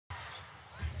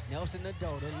Nelson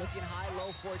Nadota looking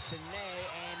high-low for Chiney,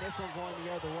 and this one going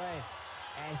the other way.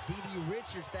 As DiDi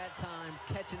Richards that time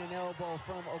catching an elbow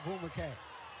from Ogwumike.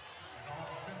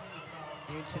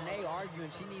 And Chiney arguing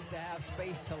she needs to have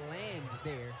space to land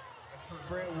there.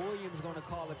 Fred Williams going to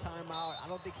call a timeout. I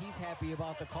don't think he's happy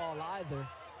about the call either.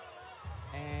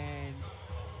 And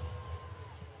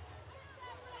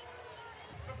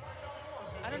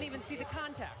I don't even see the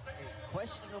contact.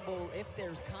 Questionable if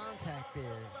there's contact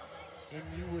there. And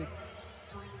you would,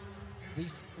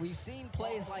 we've seen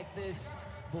plays like this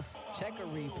before. Check a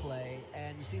replay,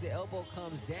 and you see the elbow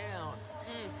comes down.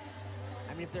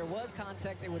 I mean, if there was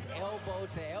contact, it was elbow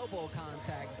to elbow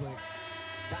contact, but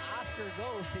the Oscar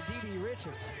goes to DiDi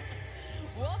Richards.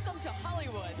 Welcome to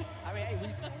Hollywood. I mean,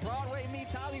 hey, Broadway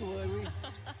meets Hollywood.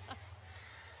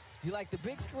 You like the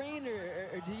big screen,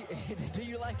 or do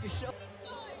you like your show?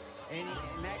 And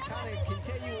that kind of can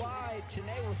tell you why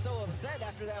Chiney was so upset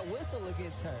after that whistle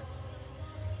against her.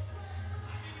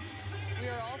 We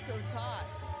are also taught,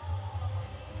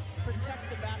 protect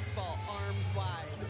the basketball arms wide.